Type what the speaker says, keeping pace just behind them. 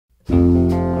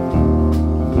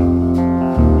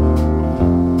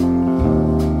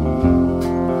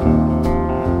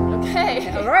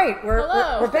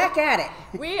at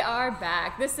it. We are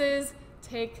back. This is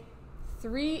take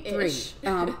three-ish.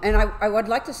 And I would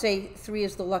like to say 3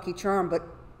 is the lucky charm, but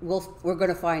we're going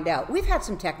to find out. We've had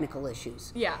some technical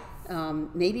issues. Yeah.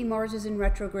 Maybe Mars is in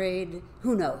retrograde.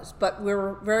 Who knows? But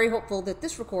we're very hopeful that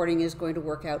this recording is going to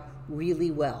work out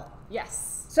really well.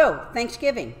 Yes. So,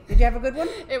 Thanksgiving. Did you have a good one?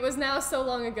 It was now so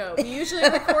long ago. We usually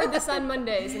record this on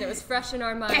Mondays, and it was fresh in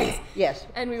our minds. Yes.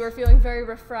 And we were feeling very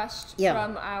refreshed Yeah.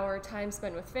 from our time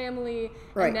spent with family.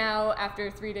 Right. And now, after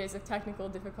 3 days of technical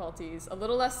difficulties, a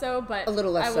little less so, but A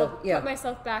little less I will so, yeah. put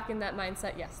myself back in that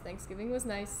mindset. Yes, Thanksgiving was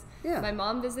nice. Yeah. My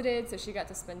mom visited, so she got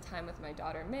to spend time with my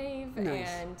daughter Maeve, Nice.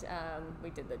 and we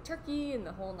did the turkey and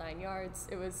the whole 9 yards.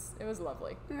 It was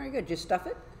lovely. Very good. Did you stuff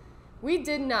it? We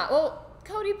did not. Well,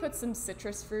 Cody put some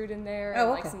citrus fruit in there and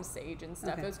like some sage and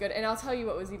stuff. Okay. It was good. And I'll tell you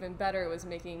what was even better was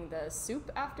making the soup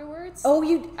afterwards. Oh,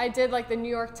 you... I did like the New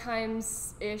York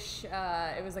Times-ish.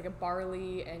 It was like a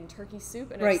barley and turkey soup,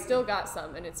 and Right. I still got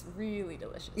some, and it's really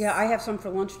delicious. Yeah, I have some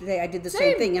for lunch today. I did the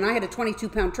same thing, and I had a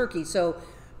 22-pound turkey, so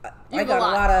I got a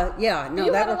lot of... Yeah, no,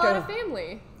 you that had a worked lot out. of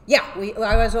family. Yeah,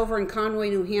 I was over in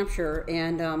Conway, New Hampshire,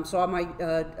 and saw my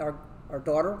our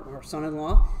daughter, our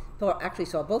son-in-law. Actually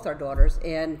saw both our daughters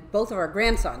and both of our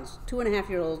grandsons,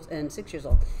 2.5-year-olds and 6 years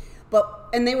old.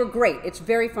 And they were great. It's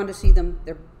very fun to see them.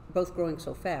 They're both growing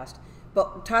so fast.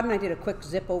 But Todd and I did a quick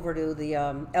zip over to the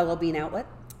LL Bean outlet.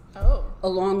 Oh.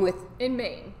 Along with... In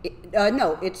Maine?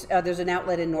 No, it's there's an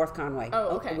outlet in North Conway.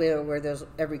 Oh, okay. Where there's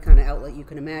every kind of outlet you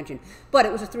can imagine. But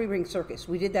it was a 3-ring circus.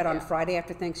 We did that on Friday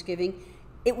after Thanksgiving.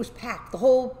 It was packed. The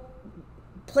whole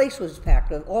place was packed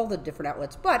with all the different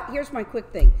outlets. But here's my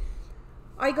quick thing.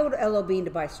 I go to LL Bean to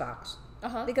buy socks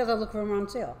because I look for them on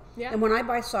sale. Yeah. And when I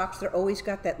buy socks, they're always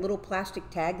got that little plastic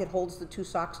tag that holds the 2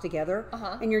 socks together.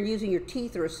 And you're using your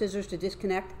teeth or a scissors to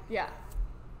disconnect. Yeah.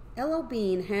 LL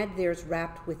Bean had theirs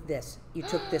wrapped with this. You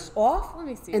took this off, Let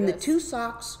me see and this. the 2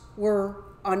 socks were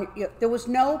on. There was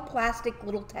no plastic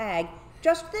little tag.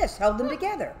 Just this held them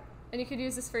together. And you could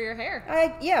use this for your hair.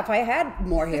 Yeah, if I had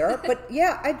more hair. But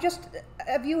yeah,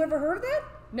 have you ever heard of that?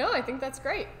 No, I think that's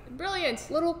great. Brilliant.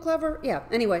 Little clever. Yeah.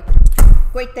 Anyway,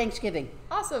 great Thanksgiving.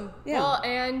 Awesome. Yeah. Well,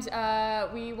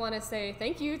 and we want to say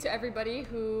thank you to everybody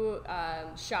who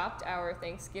shopped our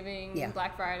Thanksgiving,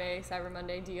 Black Friday, Cyber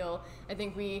Monday deal. I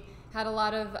think we had a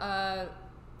lot of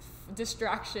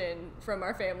distraction from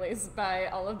our families by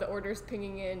all of the orders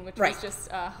pinging in, which was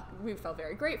just, we felt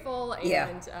very grateful.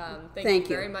 And thank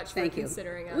you very much for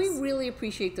considering us. We really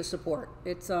appreciate the support.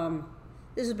 It's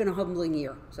this has been a humbling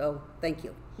year, so thank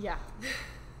you. Yeah.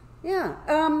 Yeah.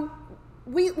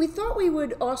 We thought we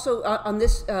would also, on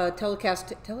this Millcast,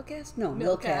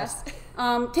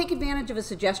 take advantage of a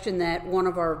suggestion that one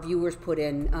of our viewers put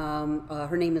in.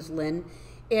 Her name is Lynn.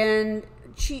 And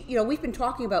she, we've been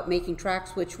talking about making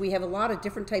tracks, which we have a lot of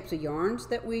different types of yarns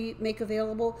that we make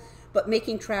available. But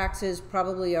making tracks is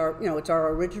probably it's our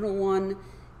original one.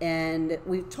 And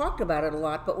we've talked about it a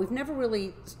lot, but we've never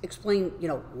really explained,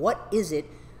 what is it?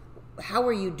 How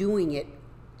are you doing it?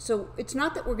 So it's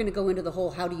not that we're going to go into the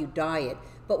whole how do you dye it,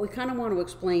 but we kind of want to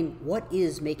explain what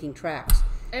is making tracks.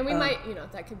 And we might,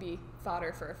 that could be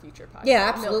fodder for a future podcast.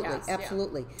 Yeah, absolutely, Millcast,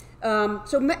 absolutely.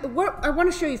 I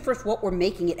want to show you first what we're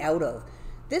making it out of.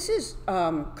 This is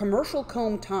commercial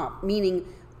comb top, meaning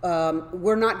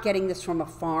we're not getting this from a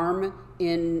farm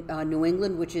in New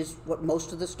England, which is what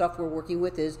most of the stuff we're working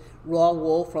with is raw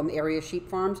wool from area sheep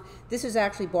farms. This is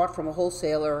actually bought from a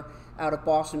wholesaler out of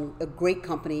Boston, a great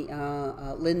company,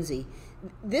 Lindsay.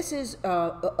 This is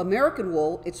American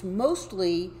wool. It's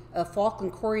mostly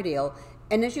Falkland Corriedale,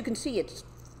 and as you can see, it's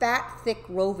fat, thick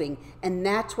roving, and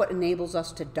that's what enables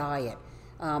us to dye it.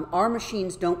 Our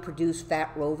machines don't produce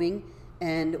fat roving,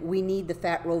 and we need the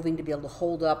fat roving to be able to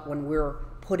hold up when we're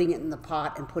putting it in the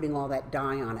pot and putting all that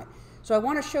dye on it. So I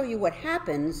want to show you what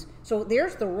happens. So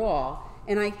there's the raw,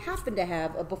 and I happen to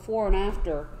have a before and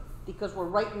after because we're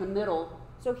right in the middle.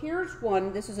 So here's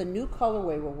one. This is a new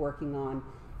colorway we're working on.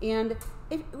 And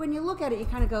when you look at it, you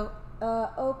kind of go,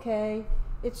 okay,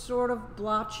 it's sort of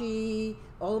blotchy.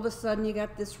 All of a sudden you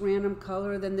got this random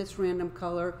color, then this random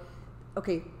color.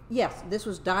 Okay, yes, this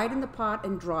was dyed in the pot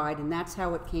and dried, and that's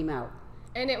how it came out.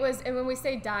 And when we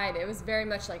say dyed, it was very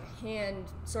much like hand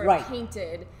sort of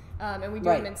painted. And we do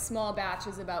them in small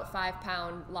batches, about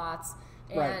 5-pound lots.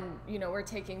 And, we're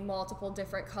taking multiple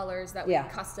different colors that we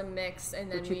custom mix,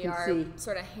 and then we are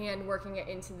sort of hand working it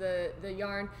into the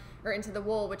yarn or into the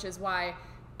wool, which is why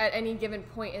at any given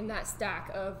point in that stack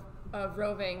of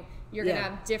roving, you're going to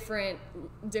have different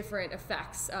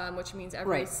effects, which means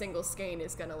every single skein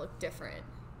is going to look different.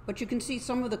 But you can see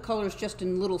some of the colors just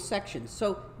in little sections.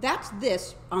 So that's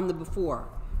this on the before.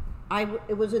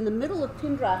 it was in the middle of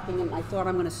pin drafting, and I thought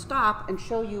I'm going to stop and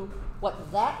show you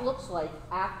what that looks like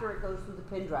after it goes through the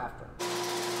pin drafter.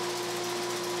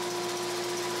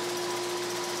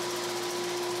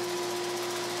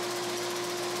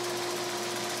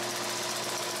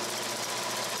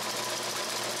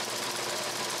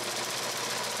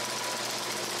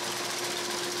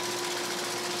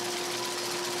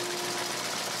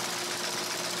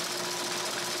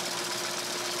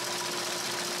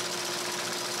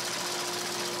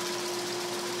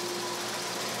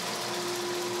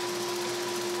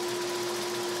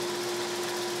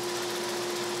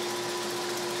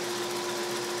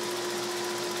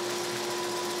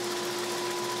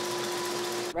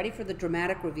 Ready for the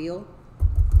dramatic reveal?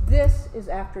 This is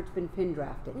after it's been pin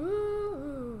drafted.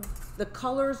 Ooh. The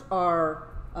colors are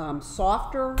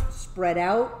softer, spread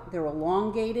out, they're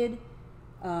elongated.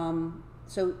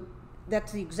 So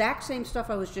that's the exact same stuff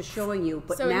I was just showing you,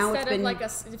 but so now instead it's been... of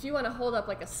like if you want to hold up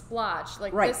like a splotch,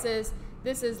 like right.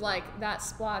 this is like that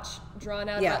splotch drawn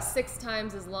out about 6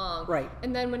 times as long. Right.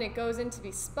 And then when it goes in to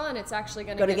be spun, it's actually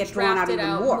going to get drawn out drafted even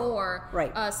out more.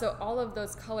 Right. So all of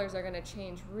those colors are going to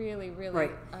change really, really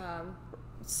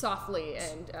softly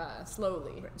and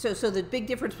slowly. So the big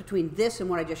difference between this and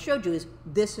what I just showed you is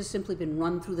this has simply been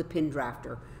run through the pin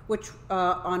drafter, which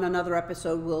on another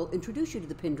episode will introduce you to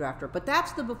the pin drafter. But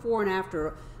that's the before and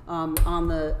after on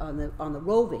the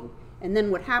roving. And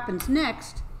then what happens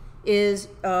next is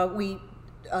we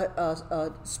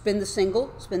spin the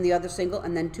single, spin the other single,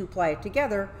 and then 2-ply it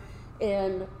together.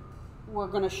 And we're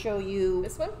going to show you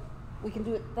this one. We can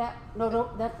do it that we're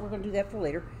going to do that for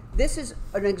later. This is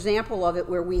an example of it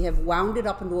where we have wound it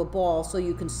up into a ball so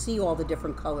you can see all the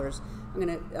different colors. I'm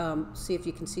going to see if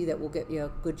you can see that. We'll get you a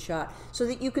good shot. So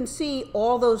that you can see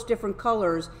all those different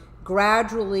colors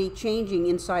gradually changing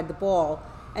inside the ball.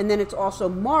 And then it's also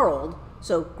marled.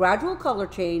 So gradual color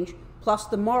change plus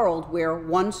the marled where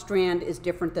one strand is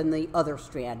different than the other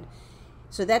strand.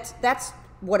 So that's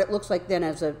what it looks like then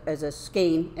as a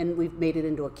skein, and we've made it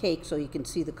into a cake so you can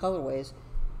see the colorways.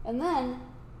 And then,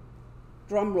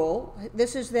 drum roll,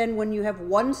 this is then when you have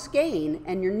one skein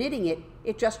and you're knitting it,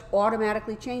 it just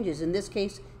automatically changes. In this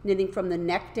case, knitting from the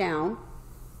neck down.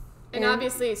 And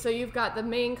obviously, so you've got the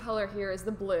main color here is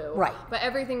the blue. Right. But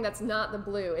everything that's not the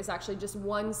blue is actually just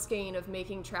one skein of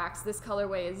making tracks. This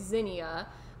colorway is zinnia.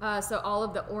 So all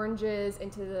of the oranges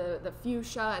into the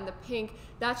fuchsia and the pink,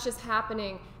 that's just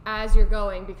happening as you're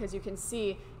going, because you can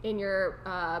see in your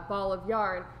ball of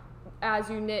yarn, as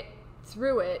you knit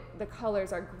through it, the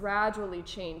colors are gradually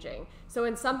changing. So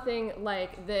in something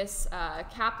like this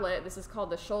caplet, this is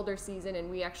called the shoulder season, and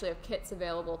we actually have kits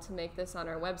available to make this on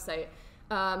our website.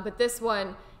 But this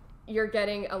one, you're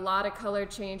getting a lot of color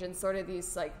change and sort of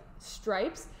these like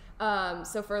stripes.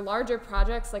 So for larger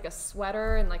projects like a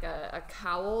sweater and like a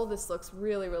cowl, this looks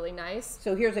really, really nice.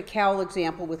 So here's a cowl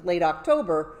example with late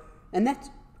October, and that's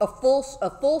a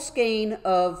full skein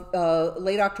of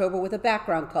late October with a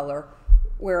background color,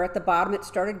 where at the bottom it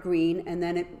started green and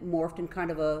then it morphed in kind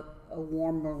of a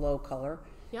warm Merlot color.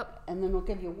 Yep. And then we'll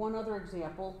give you one other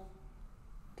example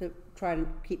to try to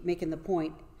keep making the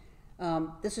point.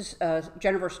 This is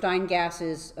Jennifer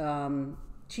Steingass's,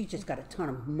 she just got a ton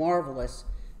of marvelous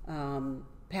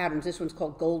patterns. This one's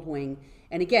called Goldwing.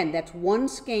 And again, that's one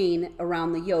skein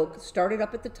around the yoke, started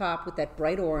up at the top with that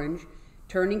bright orange,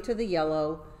 turning to the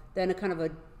yellow, then a kind of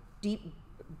a deep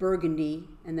burgundy,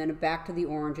 and then back to the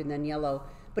orange, and then yellow.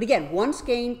 But again, one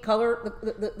skein, color,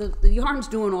 the yarn's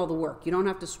doing all the work. You don't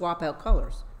have to swap out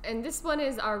colors. And this one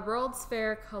is our World's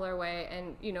Fair colorway,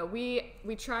 and you know we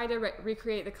try to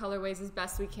recreate the colorways as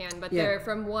best we can, but they're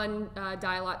from one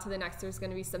dye lot to the next. There's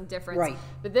going to be some difference. Right.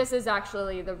 But this is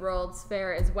actually the World's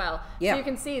Fair as well. Yeah. So you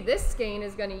can see this skein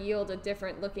is going to yield a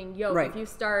different looking yoke. Right. If you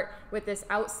start with this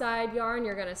outside yarn,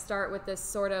 you're going to start with this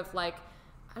sort of like,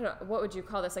 I don't know, what would you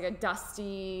call this? Like a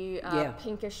dusty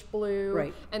pinkish blue,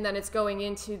 right. And then it's going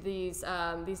into these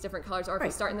different colors. Or if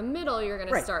you start in the middle, you're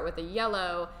going to start with a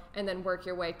yellow and then work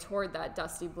your way toward that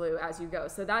dusty blue as you go.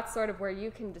 So that's sort of where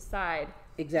you can decide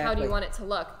how do you want it to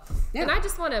look. Yeah. And I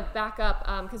just want to back up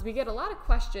because we get a lot of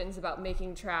questions about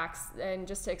making tracks, and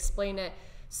just to explain it.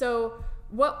 So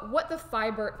what the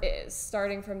fiber is,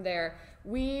 starting from there.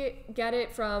 We get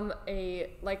it from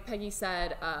like Peggy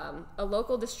said, a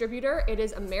local distributor. It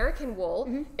is American wool.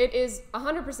 Mm-hmm. It is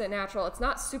 100% natural. It's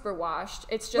not super washed.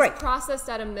 It's just processed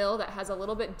at a mill that has a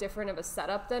little bit different of a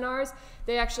setup than ours.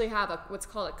 They actually have what's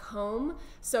called a comb.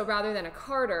 So rather than a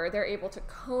carder, they're able to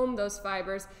comb those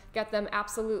fibers, get them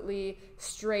absolutely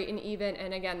straight and even.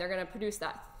 And again, they're going to produce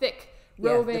that thick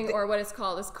roving, or what is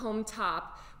called this comb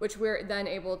top, which we're then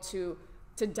able to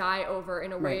to dye over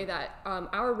in a way that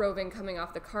our roving coming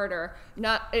off the carder,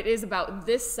 it is about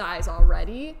this size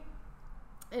already.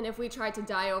 And if we tried to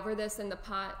dye over this in the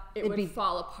pot, it would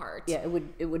fall apart. Yeah,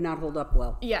 it would not hold up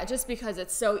well. Yeah, just because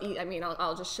it's so easy. I mean,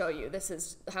 I'll just show you. This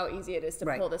is how easy it is to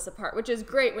pull this apart, which is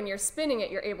great. When you're spinning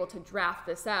it, you're able to draft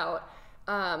this out,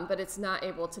 but it's not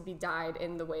able to be dyed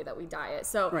in the way that we dye it.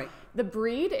 So the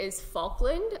breed is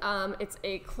Falkland. It's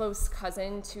a close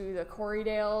cousin to the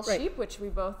Corriedale sheep, which we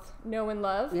both know and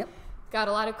love. Yep. Got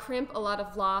a lot of crimp, a lot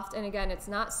of loft, and again, it's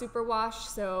not super wash,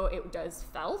 so it does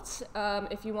felt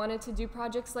if you wanted to do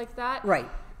projects like that. Right.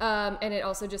 And it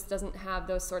also just doesn't have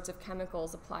those sorts of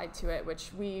chemicals applied to it,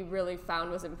 which we really found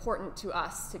was important to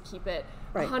us to keep it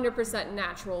 100%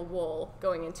 natural wool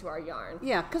going into our yarn.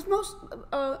 Yeah, because most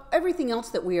everything else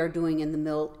that we are doing in the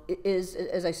mill is,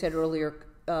 as I said earlier,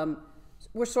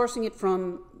 we're sourcing it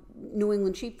from New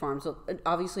England sheep farms.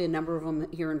 Obviously, a number of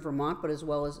them here in Vermont, but as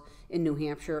well as in New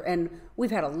Hampshire. And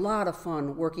we've had a lot of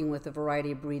fun working with a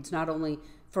variety of breeds, not only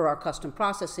for our custom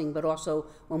processing, but also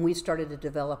when we started to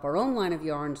develop our own line of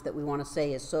yarns that we want to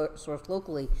say is sourced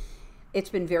locally. It's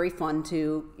been very fun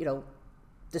to,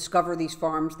 discover these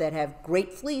farms that have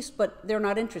great fleece, but they're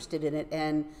not interested in it.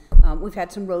 And we've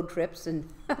had some road trips and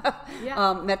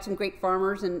met some great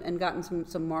farmers and gotten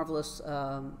some marvelous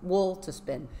wool to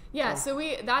spin. Yeah, so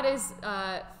that is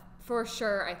for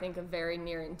sure, I think, a very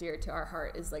near and dear to our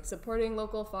heart is like supporting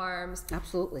local farms.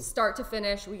 Absolutely. Start to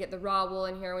finish, we get the raw wool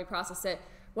in here and we process it.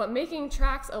 What Making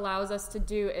Tracks allows us to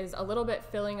do is a little bit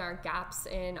filling our gaps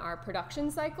in our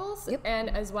production cycles, and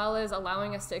as well as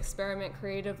allowing us to experiment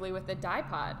creatively with the dye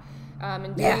pot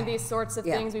and doing these sorts of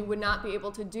things we would not be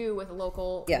able to do with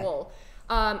local wool.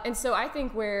 And so I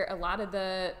think where a lot of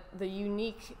the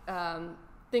unique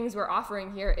things we're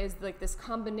offering here is like this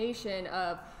combination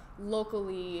of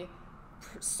locally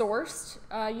sourced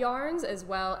yarns as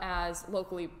well as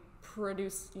locally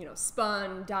produced,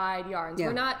 spun, dyed yarns.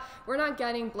 Yeah. We're not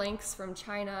getting blanks from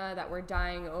China that we're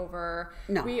dyeing over.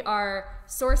 No. We are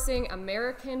sourcing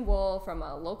American wool from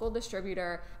a local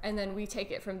distributor, and then we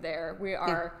take it from there. We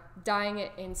are dyeing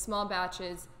it in small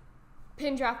batches,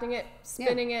 pin drafting it,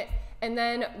 spinning it, and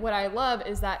then what I love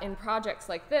is that in projects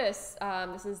like this,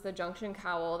 this is the junction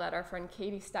cowl that our friend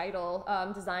Katie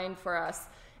Steidel designed for us.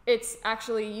 It's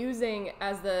actually using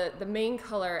as the main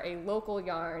color a local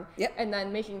yarn, and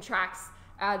then Making Tracks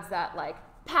adds that like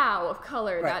pow of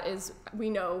color that is,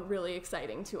 we know, really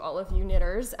exciting to all of you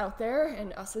knitters out there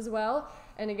and us as well.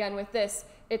 And again, with this,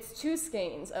 it's two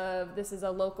skeins of, this is a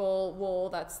local wool,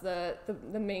 that's the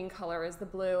main color is the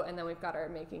blue, and then we've got our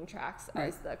Making Tracks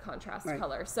as the contrast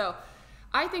color. So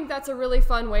I think that's a really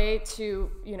fun way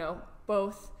to,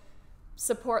 both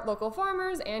support local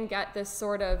farmers and get this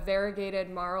sort of variegated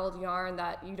marled yarn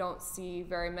that you don't see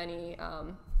very many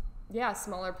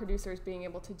smaller producers being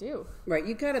able to do. Right,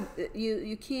 you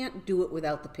can't do it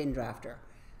without the pin drafter.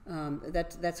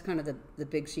 That's kind of the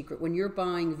big secret. When you're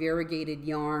buying variegated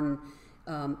yarn,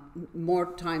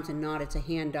 more times than not it's a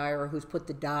hand dyer who's put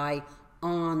the dye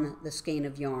on the skein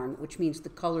of yarn, which means the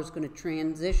color is going to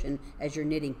transition as you're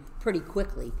knitting pretty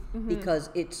quickly, because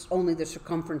it's only the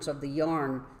circumference of the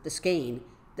yarn, the skein,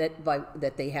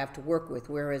 that they have to work with.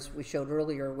 Whereas we showed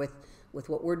earlier with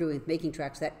what we're doing with Making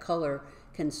Tracks, that color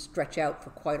can stretch out for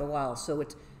quite a while. So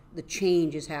the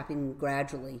change is happening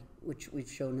gradually, which we've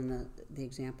shown in the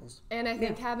examples. And I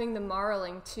think having the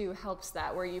marling too helps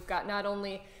that, where you've got not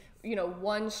only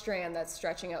one strand that's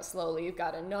stretching out slowly, you've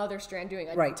got another strand doing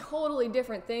a totally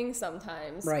different thing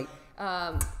sometimes. Right.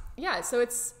 So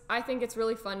I think it's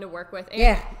really fun to work with.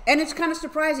 And it's kind of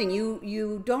surprising.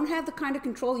 You don't have the kind of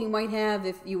control you might have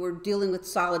if you were dealing with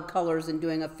solid colors and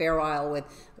doing a fair isle with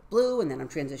blue and then I'm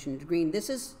transitioning to green. This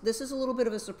is a little bit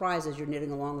of a surprise as you're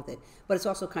knitting along with it, but it's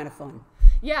also kind of fun.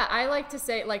 Yeah, I like to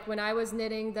say, like when I was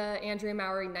knitting the Andrea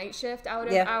Mowry night shift out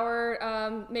of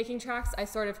our Making Tracks, I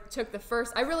sort of took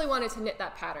I really wanted to knit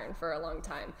that pattern for a long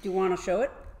time. Do you want to show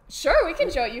it? Sure, we can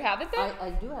show it. You have it there?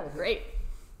 I do have it. Great.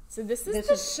 So this is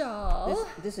the shawl.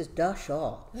 This is the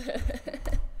shawl.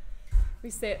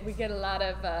 We get a lot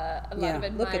of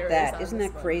admirers. Look at that. Isn't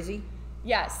that crazy?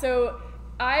 Yeah, so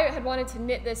I had wanted to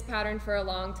knit this pattern for a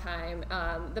long time.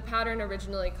 The pattern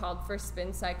originally called for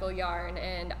spin cycle yarn,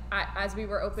 and as we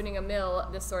were opening a mill,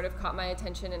 this sort of caught my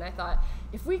attention, and I thought,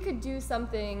 if we could do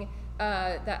something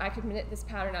that I could knit this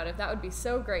pattern out of, that would be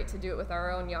so great to do it with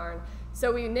our own yarn.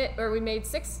 So we made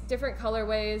 6 different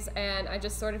colorways, and I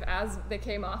just sort of, as they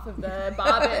came off of the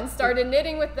bobbin, started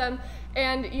knitting with them.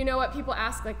 And you know what, people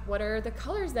ask, like, what are the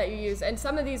colors that you use? And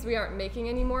some of these we aren't making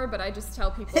anymore, but I just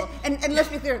tell people. and let's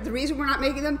be clear, the reason we're not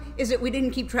making them is that we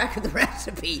didn't keep track of the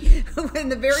recipe. In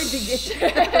the very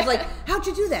beginning, I was like, how'd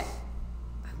you do that?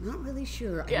 I'm not really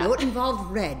sure. I know it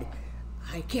involved red.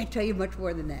 I can't tell you much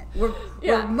more than that.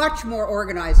 We're much more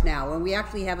organized now, and we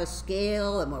actually have a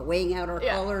scale, and we're weighing out our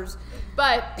colors.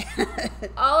 But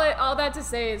all that to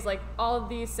say is, like, all of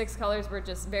these 6 colors were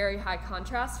just very high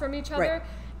contrast from each other. Right.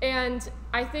 And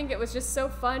I think it was just so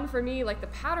fun for me. Like, the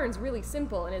pattern's really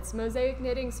simple, and it's mosaic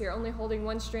knitting, so you're only holding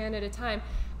one strand at a time.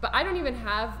 But I don't even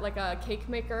have, like, a cake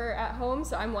maker at home,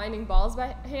 so I'm winding balls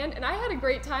by hand. And I had a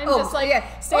great time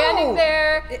standing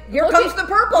there. Here comes the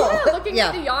purple. Yeah, looking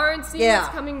at the yarn, seeing what's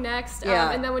coming next.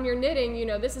 And then when you're knitting, you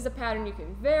know, this is a pattern you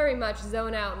can very much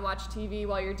zone out and watch TV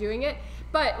while you're doing it.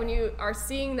 But when you are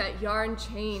seeing that yarn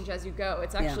change as you go,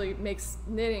 it actually makes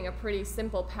knitting a pretty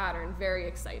simple pattern very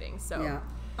exciting. So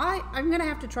I'm going to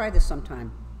have to try this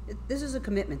sometime. This is a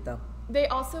commitment, though. They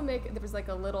also make, there was like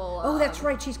a little... Oh, that's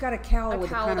right. She's got a cowl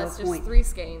with a kind of a point. Just 3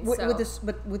 skeins.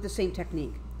 With the same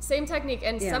technique. Same technique.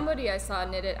 And somebody I saw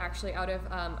knit it actually out of,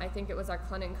 I think it was our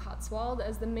Clennon Cotswold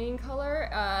as the main color,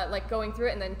 like going through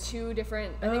it, and then 2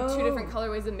 different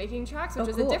colorways of making tracks, which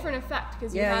is a different effect,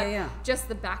 because you have just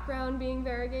the background being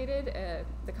variegated,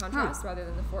 the contrast, rather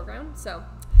than the foreground. So...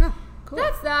 Cool.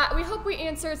 That's that. We hope we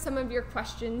answered some of your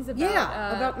questions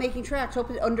about... about making tracks.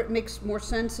 Hope it makes more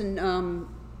sense. And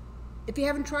if you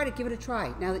haven't tried it, give it a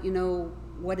try, now that you know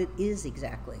what it is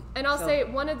exactly. And I'll say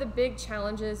one of the big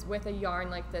challenges with a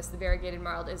yarn like this, the variegated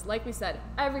marled, is, like we said,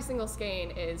 every single skein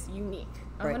is unique,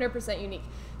 100% unique.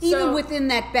 Even within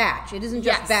that batch. It isn't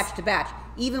just batch to batch.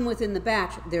 Even within the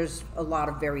batch, there's a lot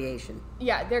of variation.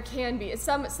 Yeah, there can be.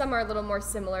 Some are a little more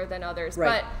similar than others.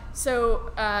 Right. But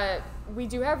so we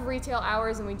do have retail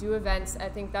hours and we do events. I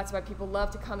think that's why people love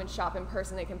to come and shop in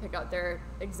person. They can pick out their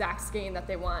exact skein that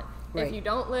they want. Right. If you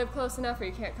don't live close enough or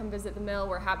you can't come visit the mill,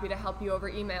 we're happy to help you over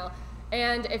email.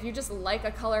 And if you just like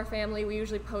a color family, we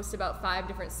usually post about 5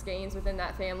 different skeins within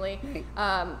that family.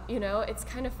 Right. You know, it's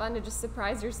kind of fun to just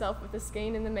surprise yourself with a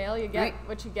skein in the mail. You get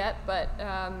what you get, but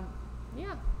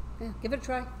yeah, give it a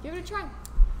try. Give it a try. Okay.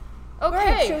 All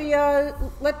right, shall we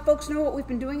let folks know what we've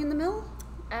been doing in the mill?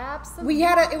 Absolutely.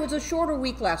 It was a shorter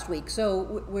week last week,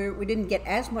 so we didn't get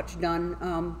as much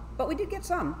done, but we did get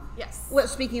some. Yes. Well,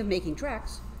 speaking of making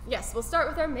tracks. Yes, we'll start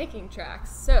with our making tracks.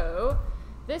 So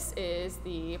this is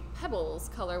the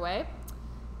Pebbles colorway.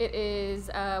 It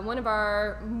is one of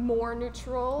our more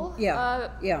neutral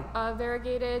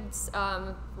variegateds,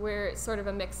 where it's sort of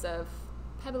a mix of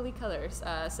pebbly colors.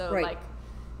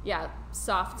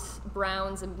 Soft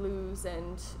browns and blues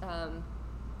and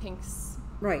pinks.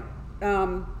 Right.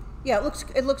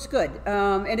 It looks good,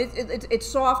 and it's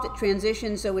soft. It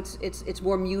transitions, so it's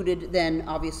more muted than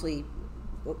obviously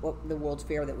the World's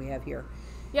Fair that we have here.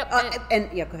 Yep. Go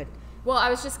ahead. Well,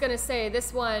 I was just going to say,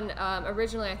 this one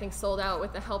originally I think sold out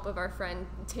with the help of our friend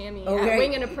Tammy at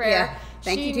Wing and a Prayer. Yeah.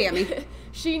 Thank you, Tammy.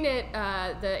 She knit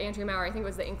the Andrea Maurer, I think it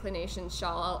was the Inclination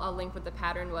shawl. I'll link what the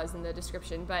pattern was in the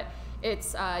description. But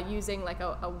it's using like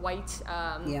a white,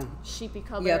 sheepy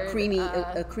color. Yeah,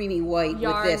 a creamy white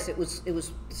yarn. With this. It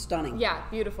was stunning. Yeah,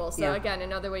 beautiful. So again,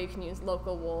 another way you can use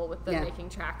local wool with the making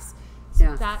tracks.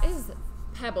 So that is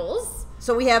Pebbles.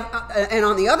 So we have, and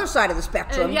on the other side of the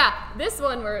spectrum, this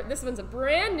one's a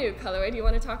brand new colorway. Do you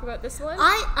want to talk about this one?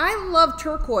 I love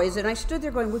turquoise, and I stood there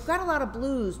going, we've got a lot of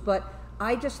blues, but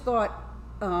I just thought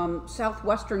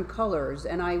Southwestern colors,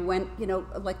 and I went,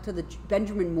 like to the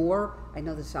Benjamin Moore. I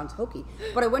know this sounds hokey,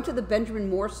 but I went to the Benjamin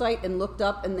Moore site and looked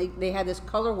up, and they had this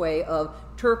colorway of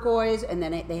turquoise, and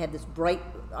then they had this bright.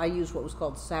 I used what was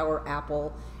called sour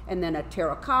apple, and then a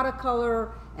terracotta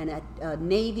color, and a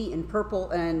navy and purple,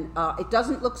 and it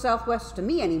doesn't look Southwest to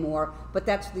me anymore, but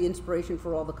that's the inspiration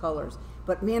for all the colors.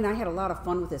 But man, I had a lot of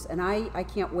fun with this, and I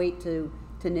can't wait to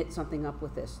knit something up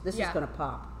with this. This is going to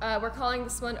pop. We're calling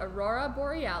this one Aurora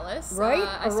Borealis. Right?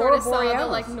 I sort of saw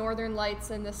the northern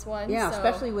lights in this one. Yeah,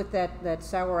 especially with that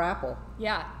sour apple.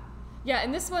 Yeah. Yeah,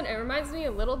 and this one, it reminds me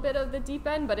a little bit of the deep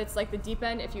end, but it's like the deep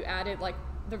end if you added like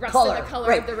the rest of the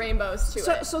color of the rainbows to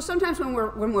it. So sometimes when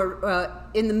we're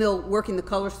in the mill working the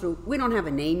colors through, we don't have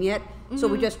a name yet, so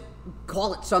we just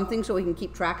call it something so we can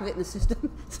keep track of it in the system.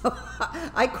 So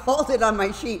I called it on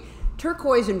my sheet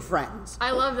Turquoise and Friends.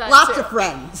 I love that. Lots of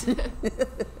friends.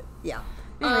 Yeah.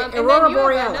 Anyway, and Aurora then you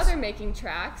Borealis. have another making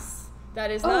tracks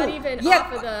that is not even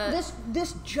off of the...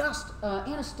 This just,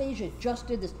 Anastasia just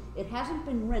did this. It hasn't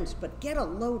been rinsed, but get a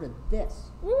load of this.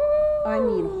 Woo! I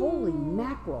mean, holy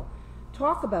mackerel.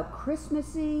 Talk about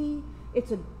Christmassy.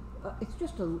 It's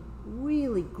just a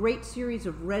really great series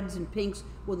of reds and pinks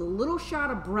with a little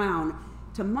shot of brown.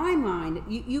 To my mind,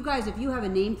 you guys, if you have a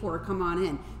name for it, come on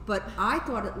in. But I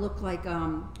thought it looked like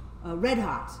Red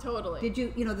Hots. Totally. Did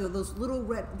you? Those little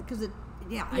red, because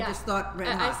Yeah, I just thought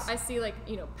red hots. I see like,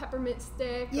 peppermint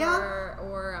stick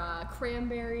or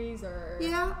cranberries or...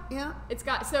 Yeah. It's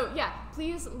got,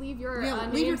 please leave your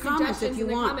leave your comments if you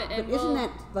want. But isn't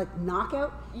that like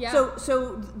knockout? Yeah.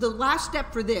 So the last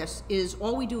step for this is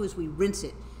all we do is we rinse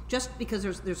it. Just because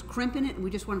there's crimp in it and we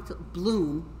just want it to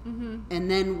bloom,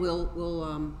 and then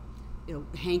we'll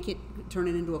hank it, turn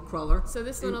it into a cruller. So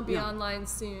this one will be online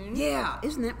soon. Yeah,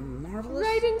 isn't that marvelous?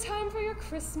 Right in time for your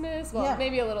Christmas. Well,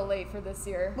 maybe a little late for this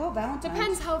year. Well, Valentine's.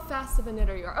 Depends how fast of a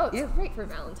knitter you are. Oh, it's great for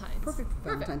Valentine's. Perfect for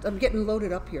Valentine's. I'm getting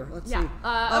loaded up here. Let's see.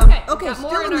 Okay. Okay, still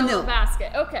more in in our the little mill.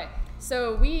 basket. Okay.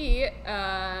 So we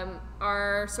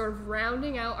are sort of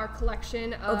rounding out our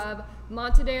collection of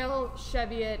Montadale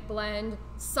Cheviot blend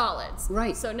solids.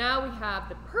 Right. So now we have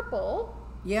the purple.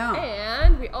 Yeah.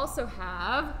 And we also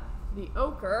have the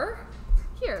ochre.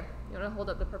 Here, you want to hold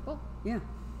up the purple? Yeah.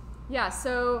 Yeah,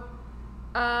 so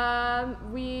So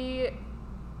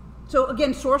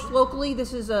again, sourced locally.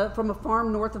 This is from a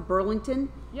farm north of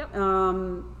Burlington. Yep.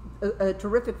 A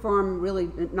terrific farm,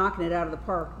 really knocking it out of the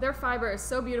park. Their fiber is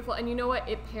so beautiful, and you know what?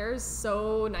 It pairs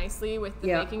so nicely with the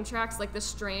making tracks. Like the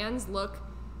strands look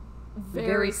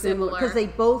very similar because they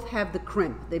both have the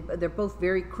crimp. They're both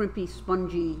very crimpy,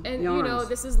 spongy and yarns.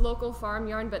 This is local farm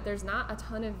yarn, but there's not a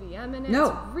ton of VM in it. No,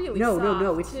 it's really no.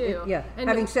 soft too. And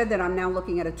having said that, I'm now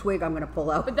looking at a twig I'm going to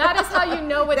pull out. But that is how you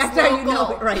know it's That's local. how you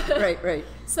know it. Right.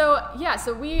 So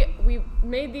we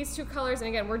made these two colors, and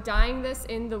again, we're dyeing this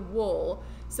in the wool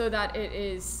so that it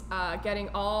is getting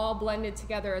all blended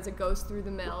together as it goes through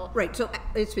the mill. Right. So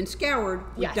it's been scoured.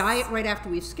 We dye it right after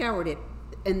we've scoured it.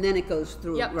 And then it goes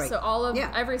through. Yep. Right. So all of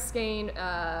every skein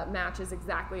matches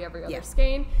exactly every other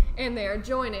skein, and they are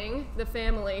joining the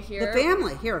family here. The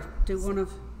family here. Do one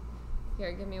of.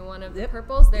 Here, give me one of the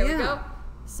purples. There we go.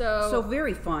 So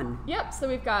very fun. Yep. So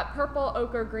we've got purple,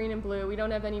 ochre, green, and blue. We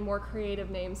don't have any more creative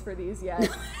names for these yet.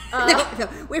 No.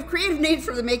 We have creative names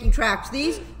for the making tracks.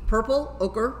 These purple,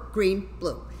 ochre, green,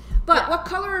 blue. But what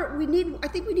color we need? I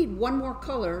think we need one more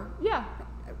color. Yeah.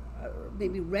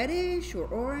 Maybe reddish or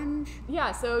orange.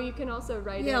 Yeah, so you can also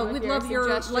write in with we'd your love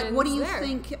your what do you there.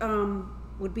 think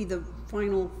would be the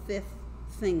final fifth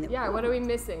thing that what are we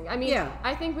missing? I mean,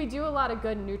 I think we do a lot of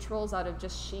good neutrals out of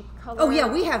just sheep color. Oh yeah,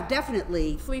 we have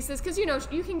definitely fleeces because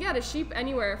you can get a sheep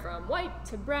anywhere from white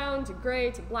to brown to gray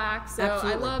to black. So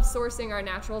Absolutely. I love sourcing our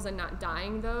naturals and not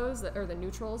dyeing those, or the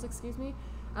neutrals, excuse me.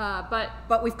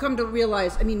 But we've come to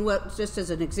realize, I mean, just as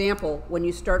an example, when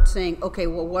you start saying, okay,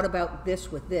 well, what about this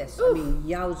with this? Oof. I mean,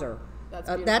 yowzer.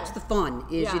 That's the fun,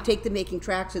 is you take the making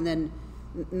tracks and then,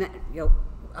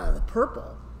 the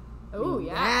purple. Oh,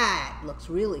 yeah. That looks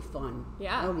really fun.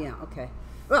 Yeah. Oh, yeah, okay.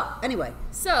 Well, anyway.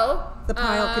 So. The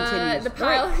pile continues. The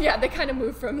pile, they kind of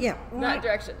move from that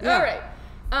direction. Yeah. All right.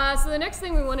 So the next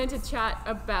thing we wanted to chat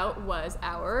about was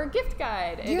our gift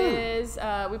guide. It is,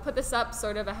 we put this up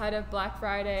sort of ahead of Black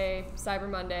Friday, Cyber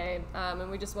Monday,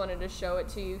 and we just wanted to show it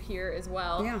to you here as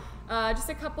well. Yeah. Just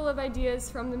a couple of ideas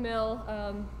from the mill.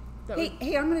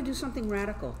 Hey, I'm going to do something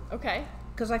radical. Okay.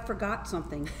 Because I forgot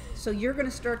something. So you're going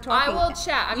to start talking. I will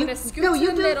chat. I'm going to scoot to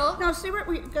the middle. No, stay right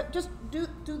where you go. Just do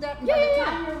that. And by the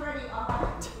time you're ready, I'll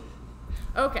have it.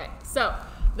 Okay, so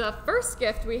the first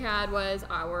gift we had was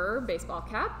our baseball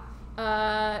cap.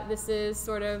 This is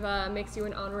sort of makes you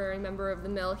an honorary member of the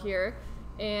mill here.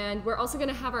 And we're also going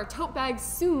to have our tote bags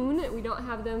soon. We don't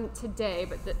have them today,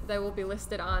 but they will be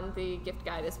listed on the gift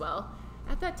guide as well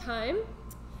at that time.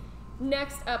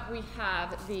 Next up, we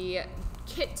have the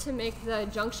kit to make the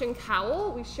junction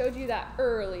cowl. We showed you that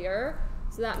earlier.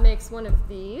 So that makes one of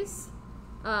these.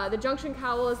 The junction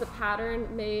cowl is a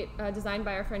pattern designed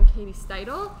by our friend Katie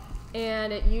Steidel,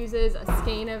 and it uses a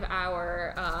skein of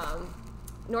our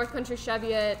North Country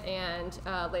Cheviot and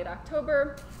late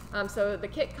October. So the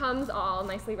kit comes all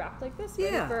nicely wrapped like this,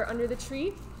 ready for under the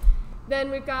tree.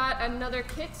 Then we've got another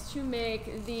kit to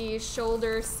make the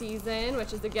shoulder season,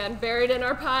 which is again buried in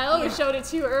our pile. We showed it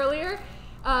to you earlier.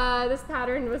 This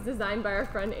pattern was designed by our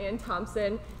friend Ann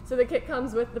Thompson. So the kit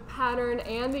comes with the pattern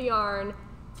and the yarn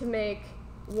to make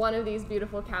one of these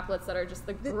beautiful caplets that are just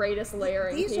the greatest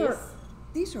layering piece.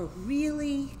 These are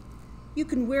really, you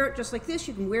can wear it just like this.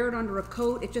 You can wear it under a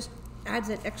coat. It just adds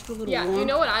that extra little warmth. You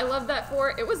know what I love that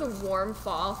for? It was a warm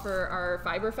fall for our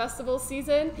Fiber Festival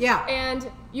season. Yeah. And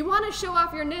you want to show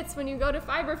off your knits when you go to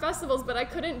Fiber Festivals, but I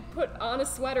couldn't put on a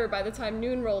sweater by the time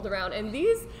noon rolled around. And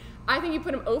these, I think you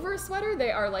put them over a sweater,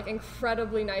 they are like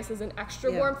incredibly nice as an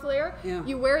extra warmth layer. Yeah.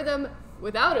 You wear them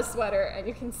without a sweater and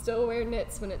you can still wear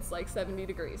knits when it's like 70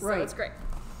 degrees. So it's great.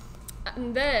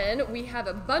 And then we have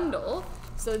a bundle.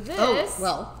 So this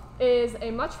is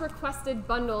a much requested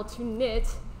bundle to knit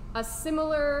a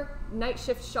similar night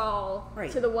shift shawl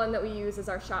to the one that we use as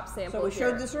our shop sample. So we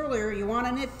showed this earlier. You want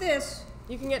to knit this.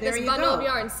 You can get this bundle of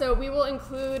yarn. So we will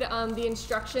include the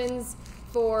instructions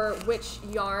for which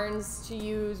yarns to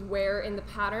use where in the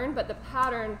pattern, but the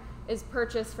pattern is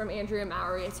purchased from Andrea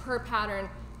Mowry. It's her pattern.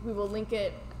 We will link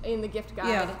it in the gift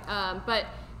guide. But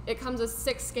it comes with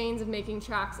 6 skeins of making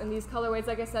tracks, and these colorways,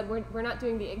 like I said, we're not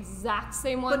doing the exact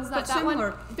same ones but that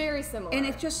one. Very similar. And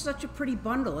it's just such a pretty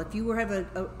bundle. If you have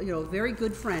a very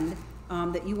good friend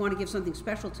that you want to give something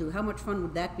special to, how much fun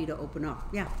would that be to open up?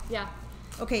 Yeah. Yeah.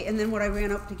 Okay, and then what I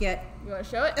ran up to get. You want to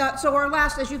show it? So our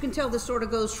last, as you can tell, this sort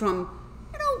of goes from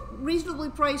reasonably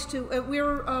priced to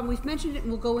we've mentioned it,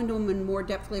 and we'll go into them in more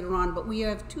depth later on. But we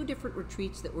have 2 different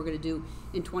retreats that we're going to do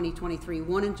in 2023.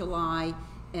 One in July.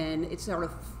 And it's sort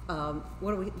of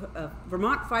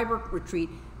Vermont fiber retreat,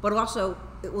 but also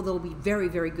there'll be very,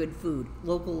 very good food,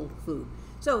 local food.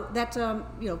 So that's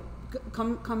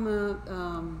come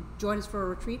join us for a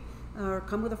retreat, or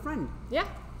come with a friend. Yeah.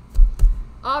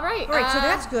 All right. All right. So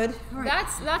that's good. All right.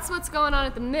 That's what's going on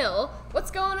at the mill.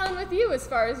 What's going on with you as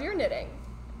far as your knitting?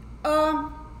 I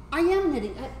am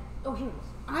knitting. Here it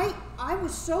is. I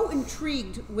was so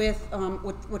intrigued with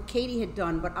what Katie had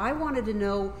done, but I wanted to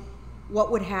know what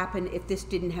would happen if this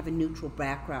didn't have a neutral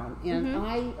background. And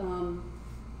I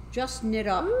just knit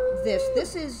up this.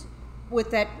 This is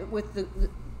with the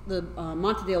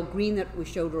Montedale green that we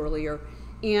showed earlier,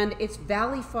 and it's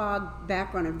Valley Fog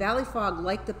background. And Valley Fog,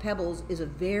 like the Pebbles, is a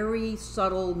very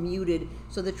subtle, muted,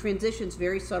 so the transition's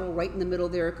very subtle. Right in the middle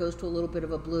there, it goes to a little bit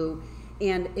of a blue.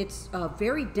 And it's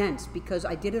very dense because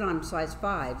I did it on size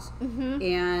 5s,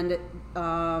 and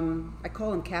I call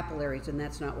them capillaries, and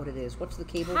that's not what it is. What's the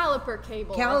cable? Caliper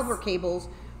cables. Caliper cables,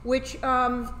 which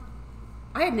I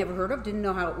had never heard of, didn't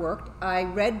know how it worked. I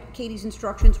read Katie's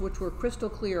instructions, which were crystal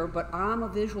clear, but I'm a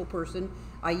visual person.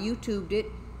 I YouTubed it.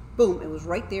 Boom, it was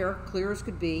right there, clear as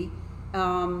could be.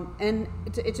 And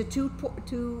it's a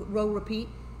two row repeat.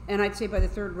 And I'd say by the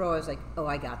 3rd row, I was like, oh,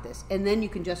 I got this. And then you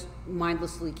can just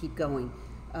mindlessly keep going.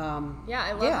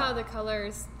 I love how the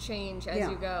colors change as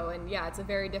you go. And it's a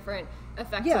very different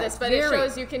effect to this. But it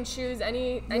shows you can choose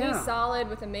any solid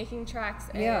with the making tracks,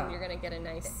 and you're going to get a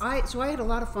nice... So I had a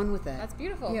lot of fun with that. That's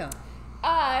beautiful. Yeah.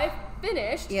 I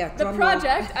finished the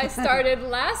project I started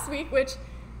last week, which,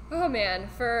 oh man,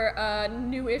 for a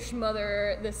newish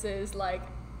mother, this is like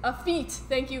a feat.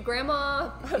 Thank you, Grandma,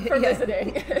 for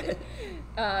visiting.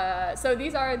 So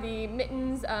these are the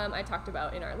mittens I talked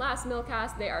about in our last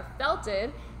Millcast. They are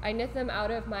felted. I knit them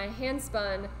out of my hand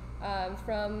spun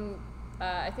from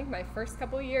I think my first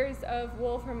couple years of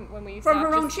wool from when we used to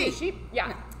have just sheep.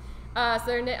 Yeah. So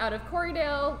they're knit out of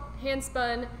Corriedale, hand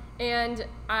spun, and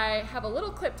I have a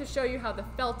little clip to show you how the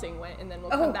felting went, and then we'll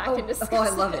come back and discuss it. Oh, I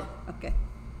love it. Okay.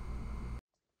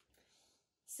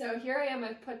 So here I am.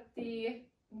 I've put the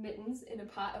mittens in a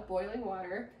pot of boiling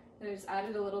water. And I just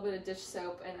added a little bit of dish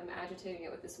soap, and I'm agitating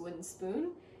it with this wooden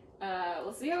spoon.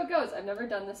 We'll see how it goes. I've never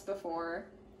done this before.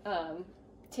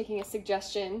 Taking a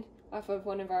suggestion off of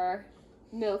one of our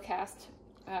Millcast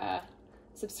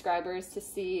subscribers to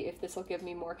see if this will give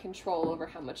me more control over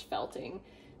how much felting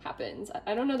happens.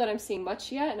 I don't know that I'm seeing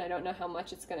much yet, and I don't know how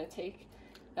much it's going to take,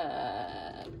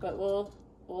 but we'll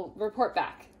report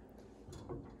back.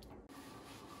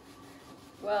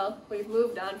 Well, we've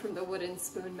moved on from the wooden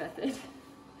spoon method.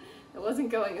 It wasn't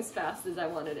going as fast as I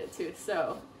wanted it to,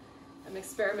 so I'm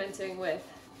experimenting with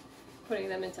putting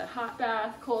them into hot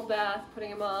bath, cold bath, putting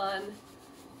them on,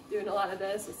 doing a lot of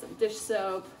this with some dish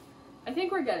soap. I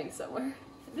think we're getting somewhere.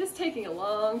 It is taking a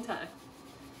long time.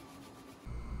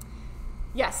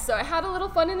 Yes, so I had a little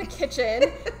fun in the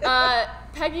kitchen.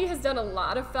 Peggy has done a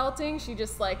lot of felting. She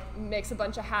just makes a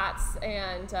bunch of hats,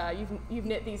 and you've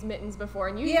knit these mittens before,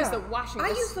 and you use the washing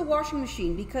machine. I use the washing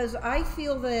machine because I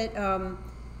feel that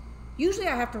usually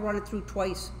I have to run it through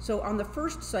twice. So on the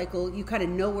first cycle, you kind of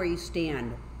know where you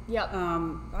stand. Yep.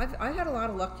 I've had a lot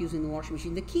of luck using the washing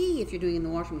machine. The key, if you're doing it in the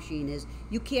washing machine, is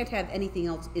you can't have anything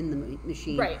else in the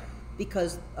machine. Right.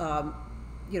 Because,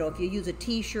 if you use a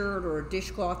T-shirt or a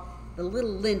dishcloth, the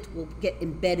little lint will get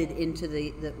embedded into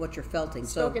the what you're felting.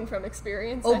 Spoken from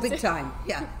experience. Oh, big time.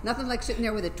 Yeah. Nothing like sitting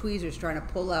there with the tweezers trying to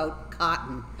pull out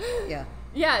cotton. Yeah.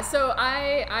 Yeah, so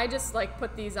I just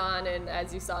put these on, and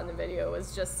as you saw in the video, it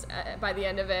was just by the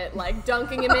end of it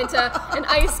dunking them into an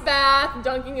ice bath,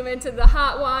 dunking them into the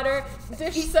hot water,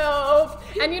 dish soap,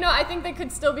 and I think they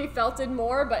could still be felted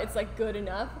more, but it's good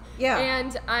enough. Yeah.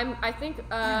 And I think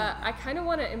I kind of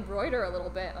want to embroider a little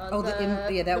bit on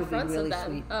the fronts of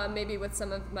them, maybe with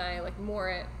some of my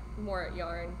Moret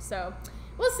yarn. So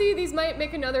we'll see. These might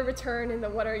make another return in the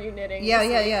What Are You Knitting?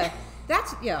 Yeah.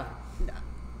 That's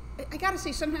I got to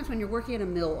say, sometimes when you're working at a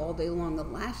mill all day long, the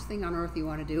last thing on earth you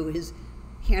want to do is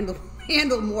handle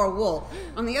more wool.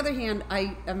 On the other hand,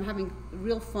 I am having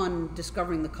real fun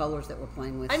discovering the colors that we're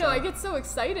playing with. I know, I get so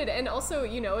excited, and also,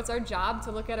 you know, it's our job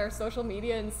to look at our social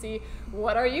media and see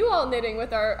what are you all knitting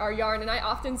with our yarn, and I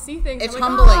often see things. It's I'm like,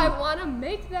 humbling. oh, I want to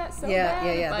make that so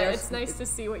bad. Yeah. But it's nice to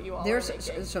see what you all are making.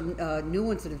 There's some new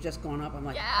ones that have just gone up. I'm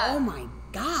like, oh my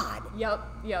God. Yep.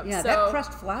 Yeah, so, that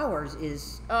pressed flowers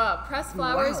is... pressed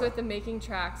flowers with the making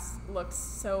tracks looks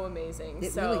so amazing.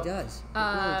 It really does. It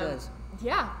really does.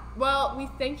 Yeah. Well, we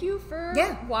thank you for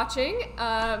watching.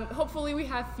 Hopefully we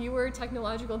have fewer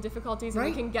technological difficulties and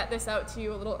we can get this out to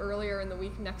you a little earlier in the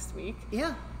week next week.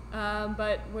 Yeah.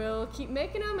 But we'll keep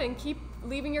making them and keep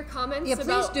leaving your comments about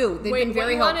please do. They've been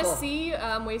very what you helpful. want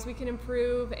to see, ways we can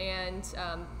improve, and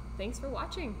thanks for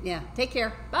watching. Yeah. Take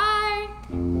care.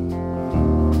 Bye.